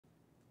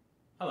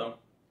Hello.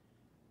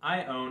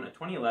 I own a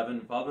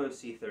 2011 Volvo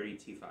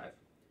C30 T5.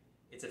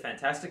 It's a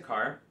fantastic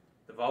car.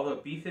 The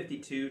Volvo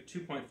B52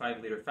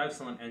 2.5-liter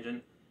 5-cylinder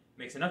engine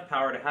makes enough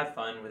power to have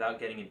fun without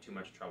getting in too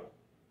much trouble.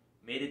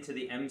 Mated to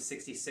the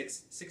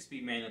M66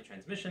 6-speed manual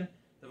transmission,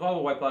 the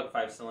Volvo white block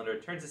 5-cylinder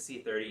turns the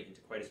C30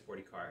 into quite a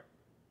sporty car.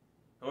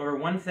 However,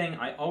 one thing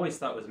I always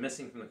thought was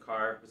missing from the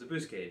car was a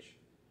boost gauge.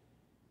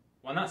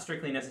 While not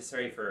strictly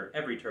necessary for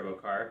every turbo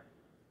car,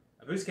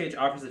 a boost gauge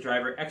offers the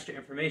driver extra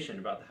information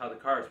about how the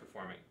car is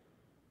performing,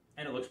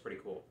 and it looks pretty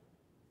cool.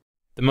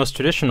 The most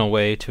traditional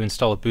way to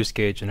install a boost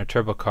gauge in a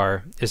turbo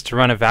car is to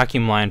run a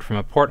vacuum line from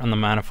a port on the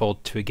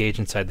manifold to a gauge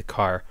inside the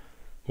car,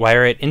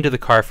 wire it into the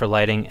car for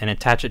lighting, and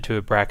attach it to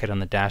a bracket on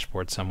the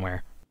dashboard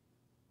somewhere.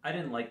 I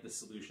didn't like this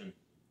solution.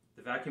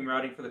 The vacuum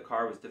routing for the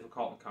car was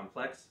difficult and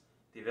complex,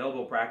 the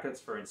available brackets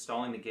for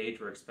installing the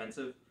gauge were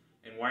expensive,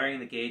 and wiring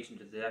the gauge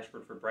into the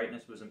dashboard for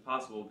brightness was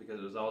impossible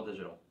because it was all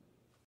digital.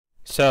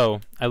 So,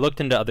 I looked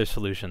into other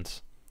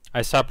solutions.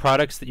 I saw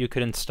products that you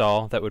could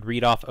install that would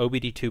read off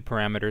OBD2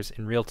 parameters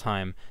in real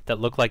time that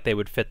looked like they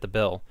would fit the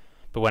bill,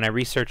 but when I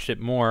researched it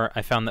more,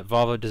 I found that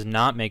Volvo does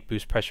not make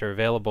boost pressure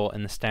available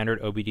in the standard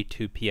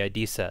OBD2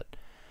 PID set.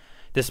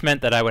 This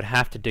meant that I would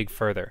have to dig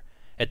further.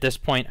 At this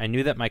point, I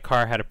knew that my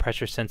car had a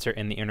pressure sensor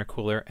in the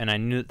intercooler, and I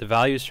knew that the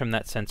values from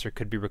that sensor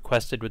could be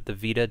requested with the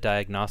Vita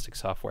diagnostic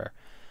software.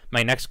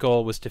 My next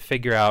goal was to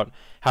figure out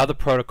how the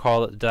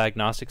protocol that the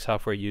diagnostic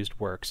software used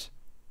works.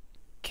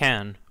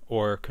 CAN,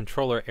 or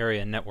Controller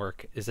Area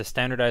Network, is a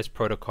standardized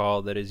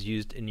protocol that is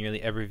used in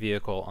nearly every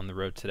vehicle on the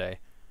road today.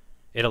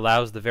 It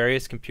allows the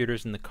various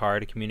computers in the car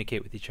to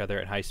communicate with each other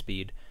at high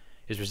speed,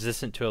 is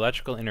resistant to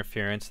electrical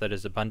interference that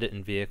is abundant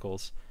in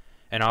vehicles,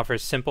 and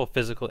offers simple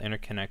physical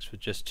interconnects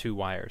with just 2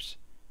 wires.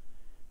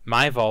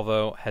 My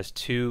Volvo has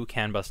 2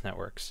 CAN bus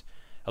networks,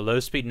 a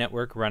low-speed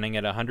network running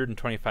at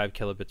 125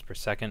 kilobits per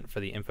second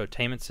for the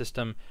infotainment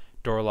system,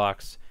 door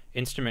locks,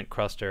 instrument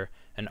cluster,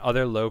 and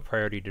other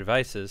low-priority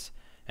devices,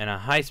 and a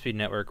high-speed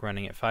network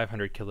running at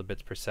 500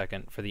 kilobits per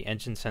second for the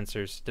engine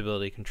sensors,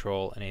 stability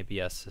control, and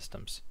ABS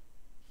systems.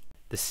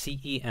 The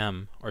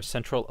CEM, or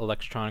Central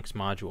Electronics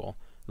Module,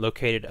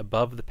 located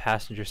above the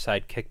passenger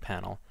side kick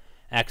panel,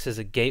 acts as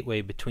a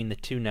gateway between the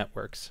 2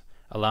 networks,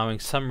 allowing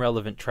some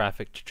relevant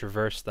traffic to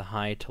traverse the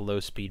high to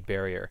low speed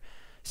barrier,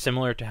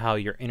 similar to how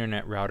your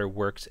internet router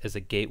works as a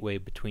gateway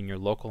between your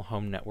local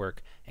home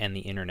network and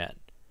the internet.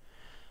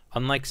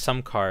 Unlike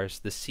some cars,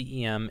 the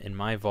CEM in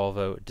my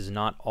Volvo does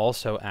not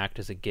also act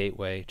as a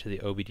gateway to the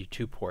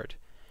OBD2 port.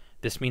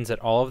 This means that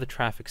all of the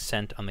traffic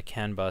sent on the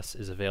CAN bus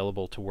is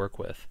available to work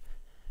with.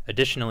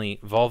 Additionally,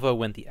 Volvo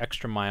went the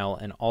extra mile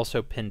and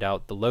also pinned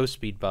out the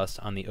low-speed bus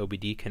on the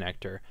OBD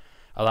connector,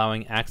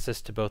 allowing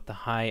access to both the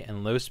high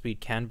and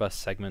low-speed CAN bus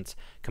segments,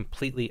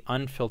 completely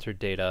unfiltered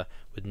data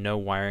with no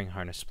wiring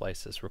harness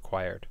splices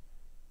required.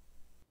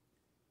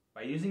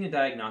 By using a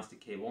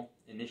diagnostic cable,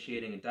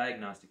 initiating a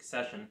diagnostic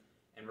session,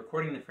 and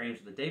recording the frames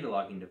with a data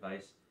logging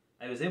device,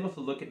 I was able to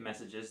look at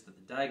messages that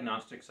the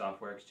diagnostic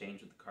software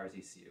exchanged with the car's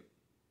ECU.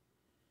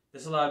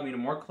 This allowed me to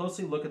more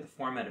closely look at the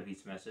format of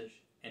each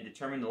message and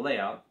determine the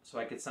layout so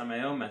I could send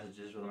my own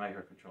messages with a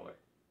microcontroller.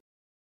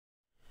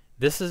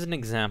 This is an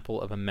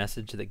example of a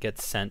message that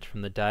gets sent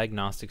from the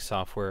diagnostic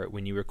software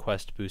when you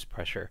request boost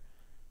pressure.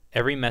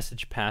 Every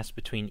message passed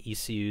between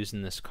ECUs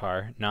in this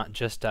car, not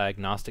just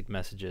diagnostic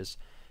messages,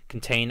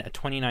 contain a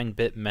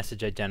 29-bit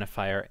message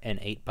identifier and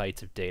 8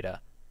 bytes of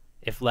data.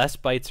 If less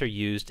bytes are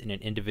used in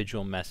an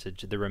individual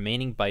message, the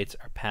remaining bytes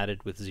are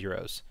padded with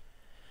zeros.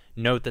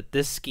 Note that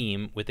this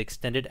scheme, with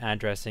extended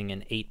addressing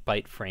and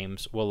 8-byte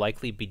frames, will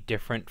likely be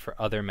different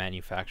for other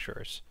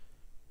manufacturers.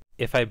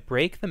 If I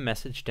break the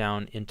message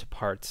down into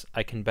parts,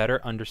 I can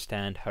better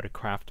understand how to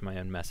craft my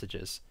own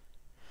messages.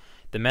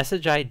 The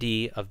message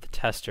ID of the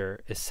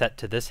tester is set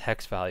to this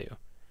hex value.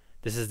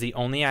 This is the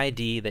only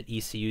ID that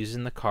ECUs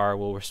in the car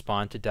will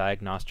respond to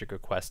diagnostic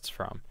requests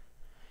from.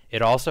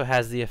 It also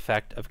has the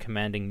effect of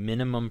commanding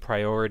minimum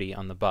priority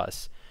on the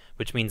bus,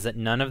 which means that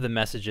none of the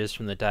messages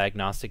from the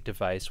diagnostic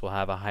device will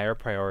have a higher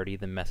priority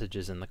than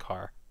messages in the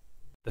car.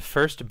 The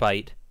first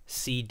byte,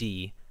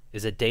 CD,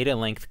 is a data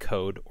length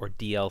code, or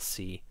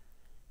DLC.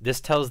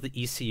 This tells the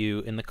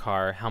ECU in the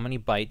car how many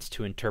bytes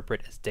to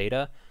interpret as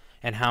data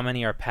and how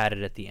many are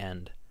padded at the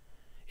end.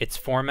 Its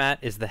format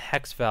is the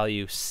hex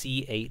value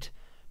C8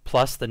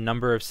 plus the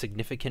number of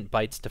significant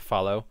bytes to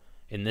follow,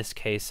 in this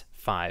case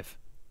 5.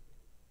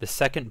 The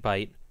second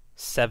byte,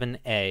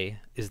 7A,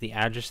 is the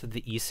address of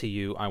the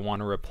ECU I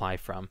want to reply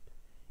from.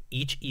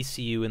 Each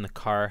ECU in the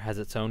car has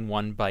its own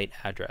 1-byte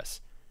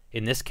address.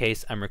 In this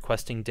case, I'm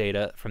requesting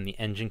data from the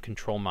engine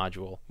control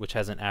module, which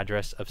has an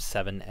address of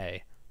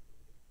 7A.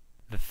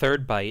 The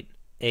third byte,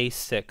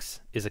 A6,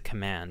 is a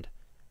command.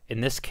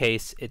 In this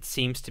case, it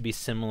seems to be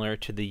similar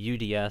to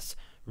the UDS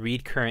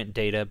read current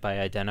data by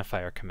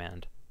identifier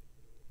command.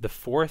 The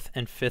fourth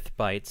and fifth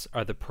bytes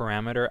are the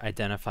parameter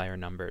identifier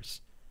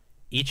numbers.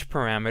 Each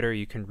parameter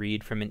you can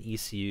read from an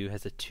ECU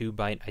has a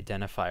 2-byte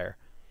identifier.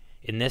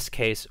 In this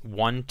case,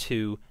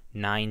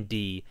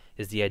 129D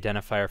is the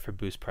identifier for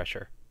boost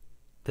pressure.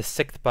 The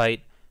sixth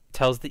byte,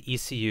 tells the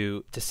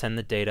ECU to send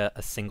the data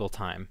a single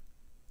time.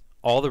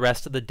 All the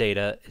rest of the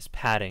data is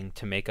padding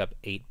to make up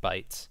 8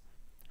 bytes.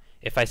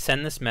 If I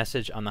send this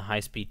message on the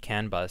high-speed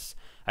CAN bus,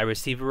 I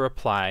receive a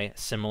reply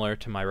similar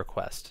to my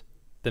request.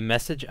 The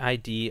message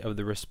ID of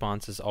the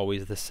response is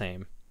always the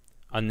same.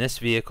 On this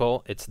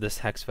vehicle, it's this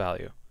hex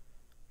value.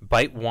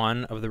 Byte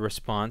 1 of the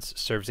response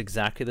serves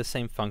exactly the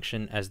same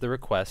function as the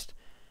request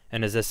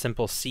and is a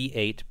simple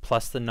C8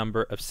 plus the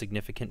number of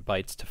significant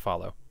bytes to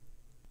follow.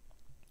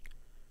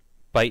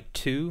 Byte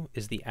 2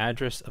 is the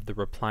address of the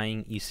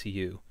replying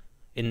ECU.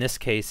 In this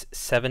case,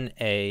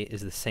 7A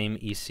is the same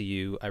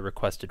ECU I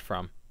requested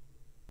from.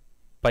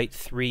 Byte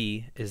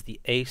 3 is the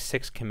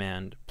A6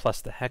 command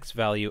plus the hex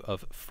value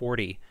of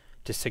 40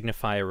 to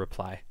signify a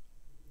reply.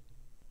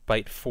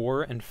 Byte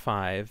 4 and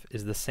 5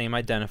 is the same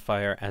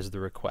identifier as the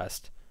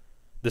request.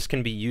 This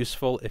can be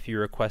useful if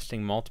you're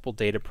requesting multiple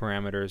data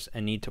parameters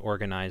and need to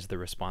organize the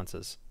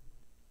responses.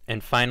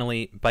 And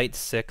finally, byte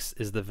 6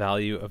 is the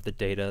value of the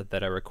data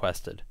that I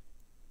requested.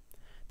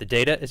 The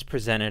data is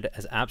presented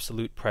as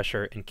absolute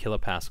pressure in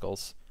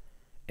kilopascals.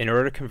 In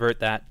order to convert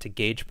that to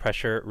gauge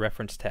pressure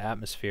referenced to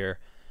atmosphere,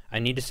 I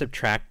need to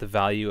subtract the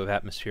value of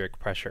atmospheric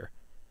pressure.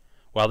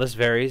 While this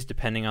varies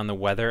depending on the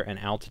weather and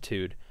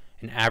altitude,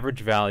 an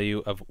average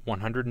value of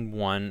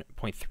 101.352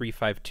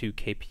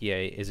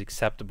 kPa is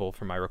acceptable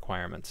for my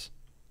requirements.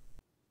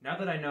 Now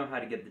that I know how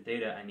to get the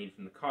data I need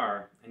from the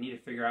car, I need to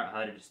figure out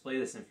how to display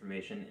this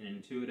information in an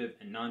intuitive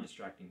and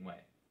non-distracting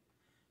way.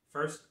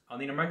 First, I'll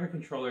need a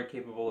microcontroller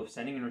capable of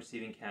sending and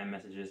receiving CAN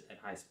messages at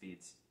high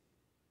speeds.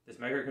 This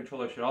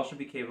microcontroller should also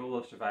be capable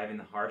of surviving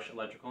the harsh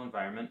electrical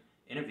environment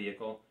in a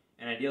vehicle,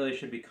 and ideally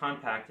should be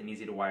compact and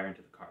easy to wire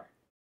into the car.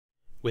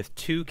 With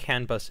 2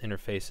 CAN bus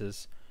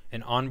interfaces,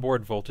 an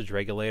onboard voltage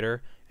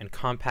regulator, and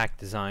compact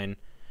design,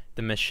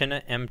 the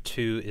Machina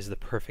M2 is the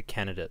perfect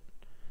candidate.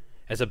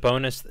 As a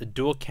bonus, the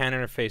dual CAN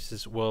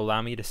interfaces will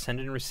allow me to send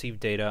and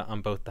receive data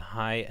on both the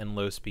high and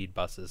low speed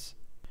buses.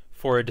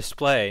 For a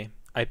display,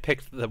 I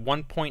picked the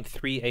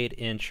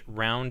 1.38-inch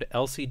round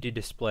LCD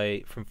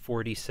display from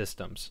 4D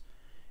Systems.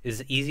 It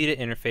is easy to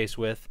interface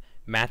with,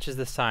 matches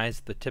the size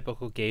of the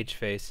typical gauge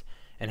face,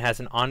 and has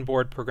an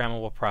onboard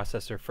programmable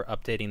processor for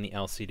updating the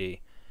LCD.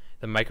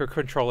 The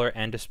microcontroller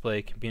and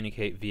display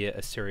communicate via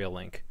a serial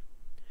link.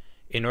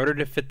 In order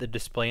to fit the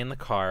display in the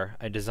car,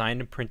 I designed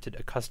and printed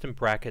a custom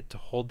bracket to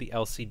hold the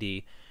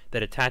LCD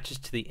that attaches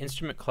to the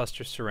instrument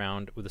cluster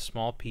surround with a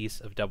small piece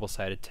of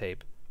double-sided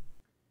tape.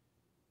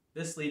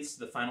 This leads to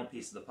the final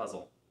piece of the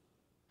puzzle: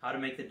 how to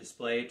make the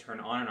display turn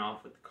on and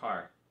off with the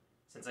car.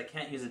 Since I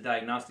can't use the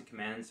diagnostic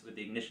commands with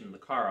the ignition of the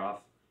car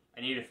off,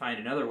 I need to find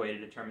another way to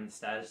determine the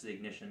status of the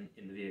ignition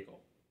in the vehicle.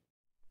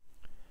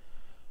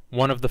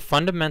 One of the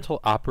fundamental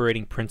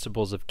operating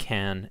principles of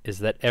CAN is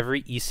that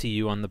every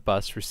ECU on the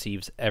bus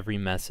receives every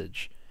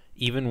message,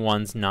 even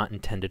ones not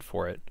intended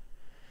for it.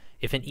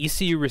 If an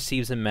ECU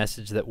receives a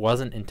message that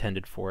wasn't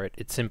intended for it,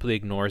 it simply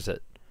ignores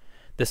it.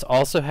 This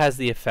also has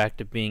the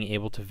effect of being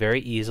able to very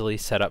easily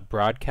set up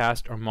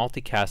broadcast or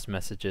multicast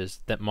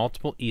messages that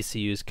multiple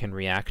ECUs can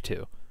react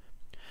to.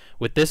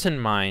 With this in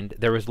mind,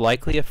 there was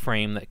likely a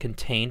frame that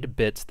contained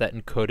bits that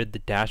encoded the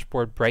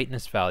dashboard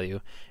brightness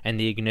value and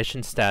the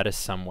ignition status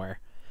somewhere.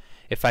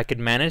 If I could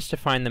manage to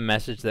find the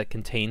message that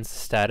contains the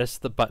status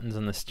of the buttons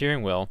on the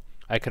steering wheel,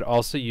 I could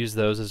also use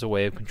those as a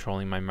way of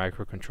controlling my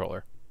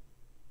microcontroller.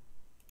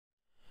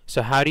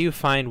 So how do you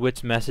find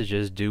which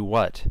messages do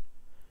what?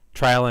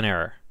 Trial and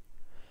error.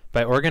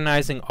 By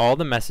organizing all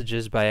the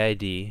messages by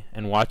ID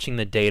and watching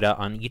the data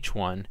on each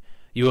one,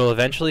 you will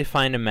eventually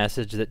find a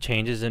message that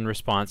changes in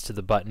response to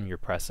the button you're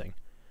pressing.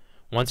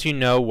 Once you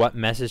know what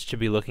message to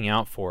be looking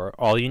out for,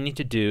 all you need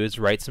to do is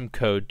write some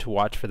code to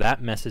watch for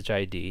that message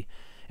ID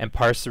and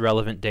parse the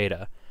relevant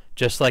data,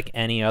 just like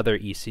any other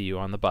ECU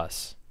on the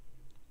bus.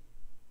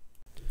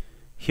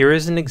 Here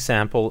is an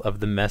example of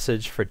the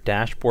message for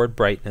dashboard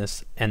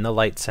brightness and the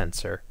light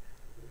sensor.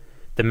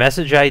 The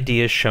message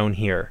ID is shown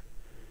here.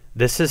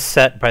 This is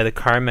set by the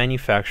car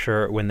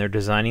manufacturer when they're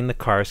designing the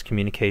car's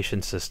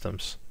communication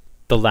systems.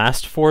 The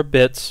last 4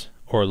 bits,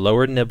 or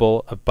lower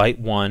nibble, of byte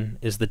 1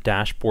 is the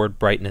dashboard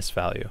brightness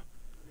value.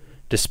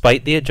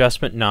 Despite the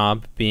adjustment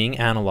knob being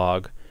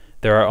analog,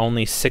 there are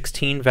only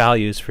 16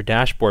 values for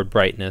dashboard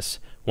brightness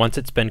once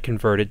it's been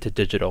converted to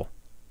digital.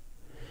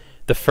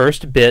 The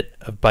first bit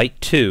of byte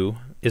 2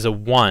 is a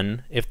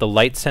 1 if the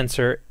light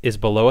sensor is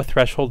below a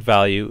threshold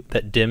value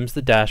that dims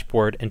the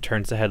dashboard and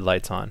turns the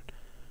headlights on.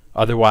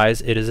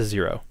 Otherwise, it is a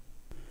 0.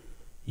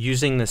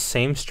 Using the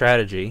same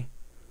strategy,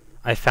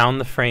 I found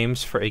the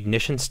frames for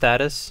ignition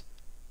status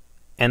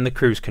and the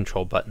cruise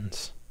control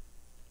buttons.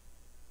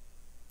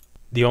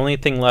 The only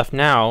thing left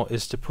now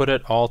is to put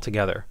it all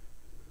together.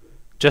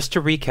 Just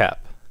to recap,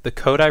 the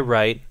code I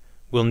write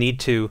will need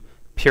to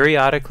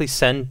periodically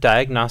send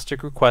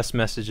diagnostic request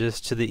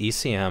messages to the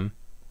ECM,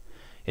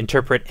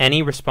 interpret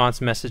any response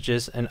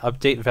messages and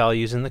update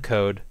values in the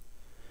code,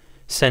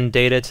 send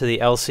data to the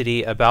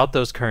LCD about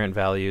those current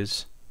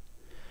values,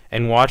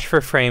 and watch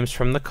for frames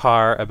from the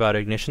car about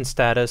ignition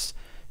status,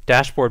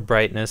 dashboard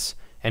brightness,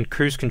 and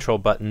cruise control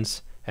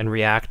buttons and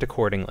react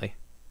accordingly.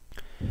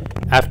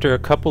 After a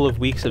couple of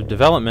weeks of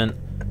development,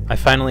 I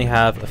finally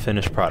have a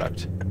finished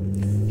product.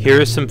 Here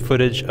is some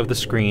footage of the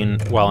screen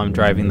while I'm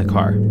driving the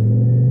car.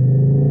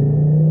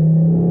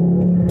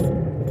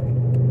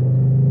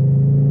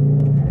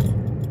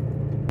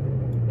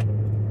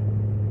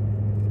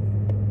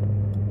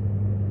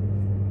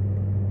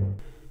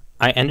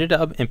 I ended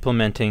up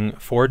implementing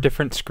 4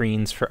 different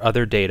screens for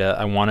other data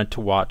I wanted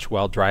to watch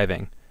while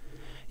driving.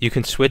 You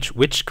can switch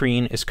which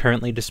screen is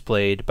currently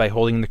displayed by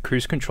holding the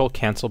cruise control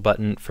cancel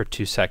button for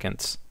 2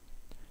 seconds.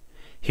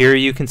 Here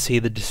you can see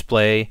the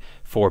display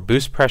for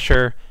boost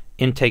pressure,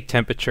 intake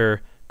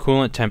temperature,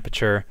 coolant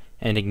temperature,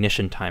 and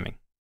ignition timing.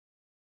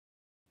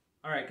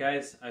 Alright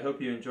guys, I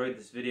hope you enjoyed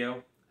this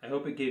video. I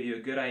hope it gave you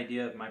a good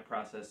idea of my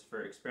process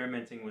for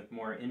experimenting with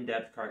more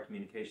in-depth car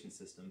communication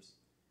systems.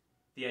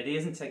 The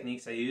ideas and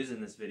techniques I use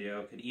in this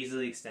video could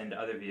easily extend to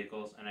other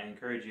vehicles, and I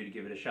encourage you to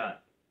give it a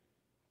shot.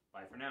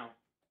 Bye for now.